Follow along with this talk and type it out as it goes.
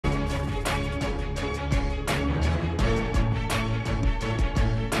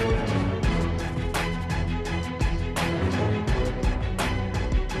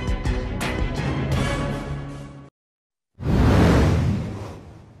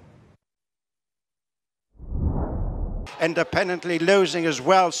independently losing as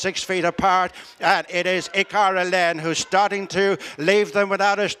well, 6 feet apart. And it is Icar who's starting to leave them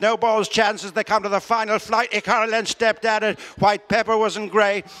without a snowball's chances. They come to the final flight. Icar stepped at it. White Pepper wasn't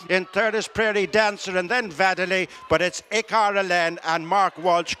great. In third is Prairie Dancer and then Vadely. But it's Icar and Mark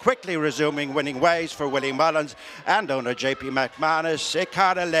Walsh quickly resuming winning ways for Willie Mullins and owner JP McManus.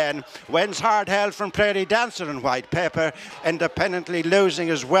 Icar wins hard held from Prairie Dancer and White Pepper, independently losing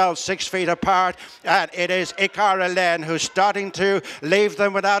as well, 6 feet apart. And it is Icar who's starting to leave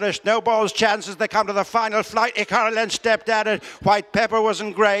them without a snowball's chances. They come to the final flight. Icar stepped at it. White Pepper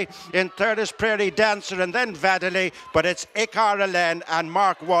wasn't great. In third is Prairie Dancer and then Vadely. But it's Icar and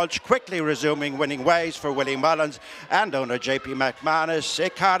Mark Walsh quickly resuming winning ways for Willie Mullins and owner JP McManus.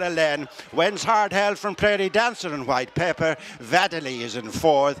 Icar wins hard held from Prairie Dancer and White Pepper. Vadely is in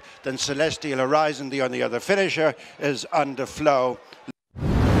fourth. Then Celestial Horizon, the only other finisher, is Underflow.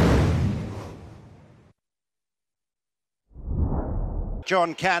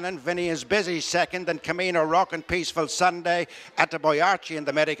 John Cannon, Vinny is busy second, and Camino Rock and Peaceful Sunday. Attaboy Archie and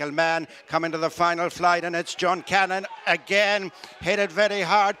the Medical Man come into the final flight, and it's John Cannon again. Hit it very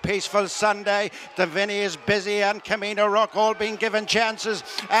hard. Peaceful Sunday. The Vinny is busy and Camino Rock all being given chances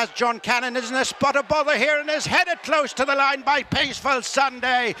as John Cannon is in a spot of bother here and is headed close to the line by Peaceful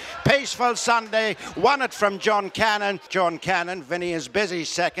Sunday. Peaceful Sunday won it from John Cannon. John Cannon, Vinny is busy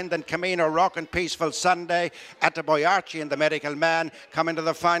second, and Camino Rock and Peaceful Sunday. Attaboy Archie and the Medical Man come into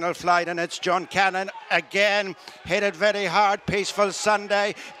the final flight, and it's John Cannon again. Hit it very hard. Peaceful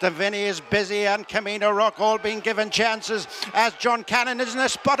Sunday. The Vinny is busy and Camino Rock all being given chances as John Cannon is in a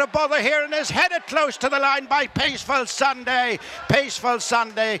spot of bother here and is headed close to the line by Peaceful Sunday. Peaceful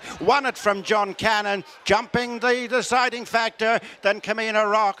Sunday won it from John Cannon, jumping the deciding factor. Then Camino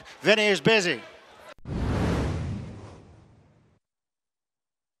Rock. Vinny is busy.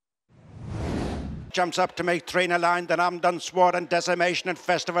 Jumps up to make three in a line, then I'm done Sword and Decimation and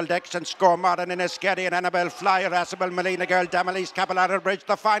Festival Dex and Score Modern and Iniscari and Annabelle Fly, Irascible, Melina Girl, Damalis, Capillado Bridge,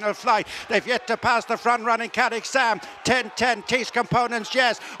 the final flight. They've yet to pass the front running Carrick Sam. 10-10, Tees Components,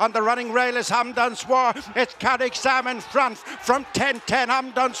 yes. On the running rail is Hamdun Swore. It's Carrick Sam in front from 10-10.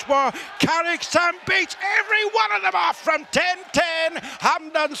 Hamdun Swore. Carrick Sam beats every one of them off from 10-10.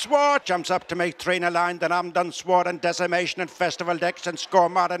 Hamdun Swore jumps up to make three in a line, then Hamdun Swore and Decimation and Festival Dex and Score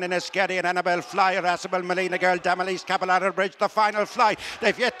Modern and Iniscari and Annabelle Fly, Irascible, Melina Girl, Damalis, Capillado Bridge, the final flight.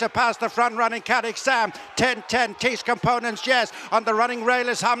 They've yet to pass the front running Carrick Sam. 10-10, Tees Components, yes. On the running rail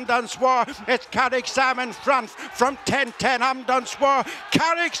is Hamdun Swore. It's Carrick Sam in front from 10-10. Hamdun Swore.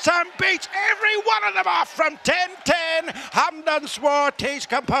 Carrick Sam beats every one of them off from 10-10. Hamdun Swore, Tees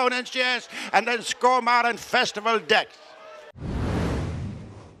Components, yes. And then Score Modern Festival Dex.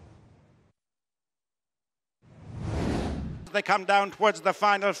 They come down towards the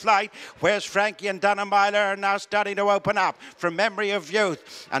final flight. Where's Frankie and Donna Myler are now starting to open up from Memory of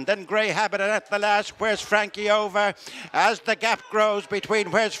Youth. And then Grey Habit, and at the last, Where's Frankie over as the gap grows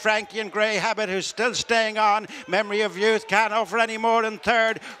between Where's Frankie and Grey Habit, who's still staying on. Memory of Youth can't offer any more in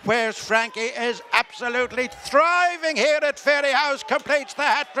third. Where's Frankie is absolutely thriving here at Fairyhouse. Completes the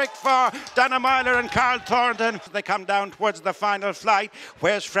hat-trick for Donna Myler and Carl Thornton. They come down towards the final flight.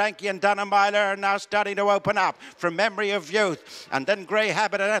 Where's Frankie and Donna Myler are now starting to open up from Memory of Youth. And then Grey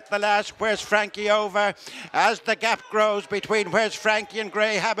Habit, and at the last, Where's Frankie over as the gap grows between Where's Frankie and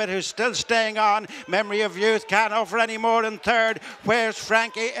Grey Habit, who's still staying on. Memory of Youth can't offer any more in third. Where's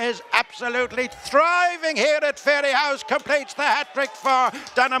Frankie is absolutely thriving here at Fairyhouse. Completes the hat-trick for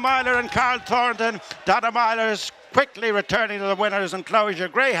Donna Myler and Carl Thornton. Donna Myler's quickly returning to the winners and closure.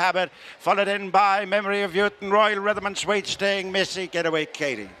 Grey Habit followed in by Memory of Youth and Royal Rhythm and Sweet Sting. Missy, Getaway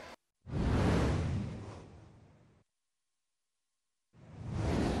Katie.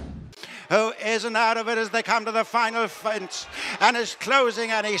 Who isn't out of it as they come to the final fence and is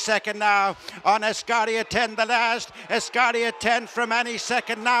closing any second now on Escadia 10 the last. Escadia 10 from any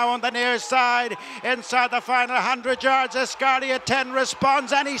second now on the near side. Inside the final 100 yards, Escadia 10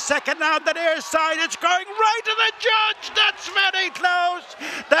 responds any second now on the near side. It's going right to the judge. That's very close.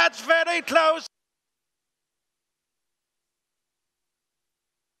 That's very close.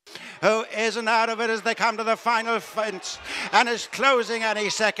 Who isn't out of it as they come to the final fence and is closing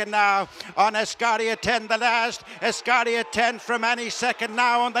any second now on Escadia 10 the last. Escadia 10 from any second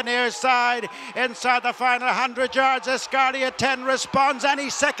now on the near side. Inside the final 100 yards, Escadia 10 responds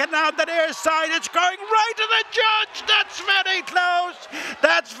any second now on the near side. It's going right to the judge. That's very close.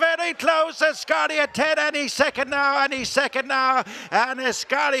 That's very close. Escadia 10 any second now, any second now. And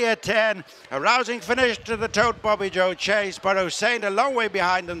Escadia 10, a rousing finish to the tote Bobby Joe Chase, but Hussein a long way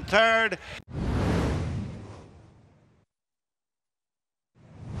behind in third.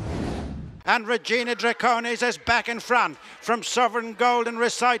 And Regina Draconis is back in front from Sovereign Gold and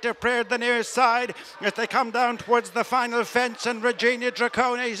Reciter Prayer the near side as they come down towards the final fence, and Regina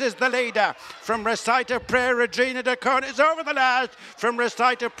Draconis is the leader. From Reciter Prayer, Regina Draconis over the last. From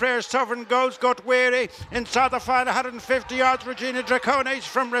Reciter Prayer, Sovereign Gold's got weary. Inside the final 150 yards, Regina Draconis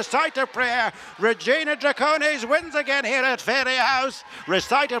from Reciter Prayer. Regina Draconis wins again here at Fairyhouse.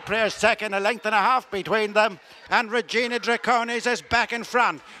 Reciter Prayer second, a length and a half between them. And Regina Draconis is back in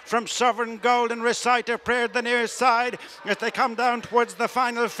front from Sovereign Gold and Reciter Prayer the near side as they come down towards the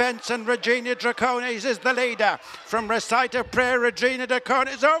final fence, and Regina Draconis is the leader. From Reciter Prayer, Regina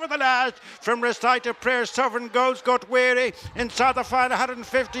Draconis over the last. From Reciter Prayer, Sovereign Gold's got weary. Inside the final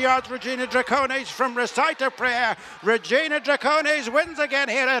 150 yards, Regina Draconis from Reciter Prayer. Regina Draconis wins again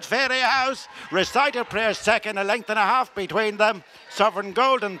here at Fairyhouse. Reciter Prayer second, a length and a half between them. Sovereign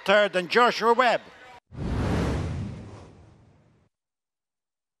Gold in third, and Joshua Webb.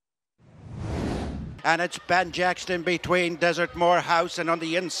 And it's Ben Jackson between Desert Moor House, and on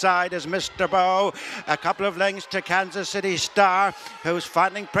the inside is Mr. Bow. A couple of lengths to Kansas City Star, who's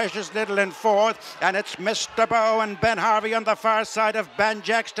finding Precious Little in fourth. And it's Mr. Bow and Ben Harvey on the far side of Ben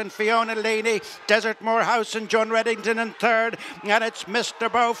Jackson, Fiona Leaney, Desert Moor House and John Reddington in third. And it's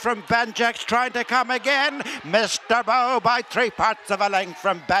Mr. Bow from Ben Jackson trying to come again. Mr. Bow by 3/4 of a length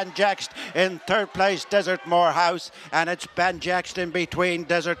from Ben Jackson in third place, Desert Moor House. And it's Ben Jackson between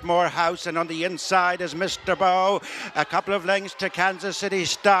Desert Moor House, and on the inside is Mr. Bow. A couple of lengths to Kansas City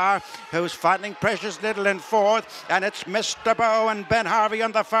Star, who's finding Precious Little in fourth. And it's Mr. Bow and Ben Harvey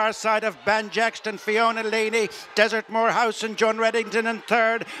on the far side of Ben Jackson, Fiona Leaney, Desert Moor House and John Reddington in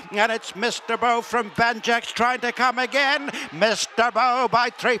third. And it's Mr. Bow from Ben Jackson trying to come again. Mr. Bow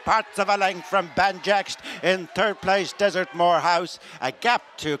by 3/4 of a length from Ben Jackson in third place, Desert Moor House. A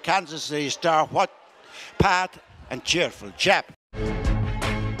gap to Kansas City Star. What Pat and cheerful chap.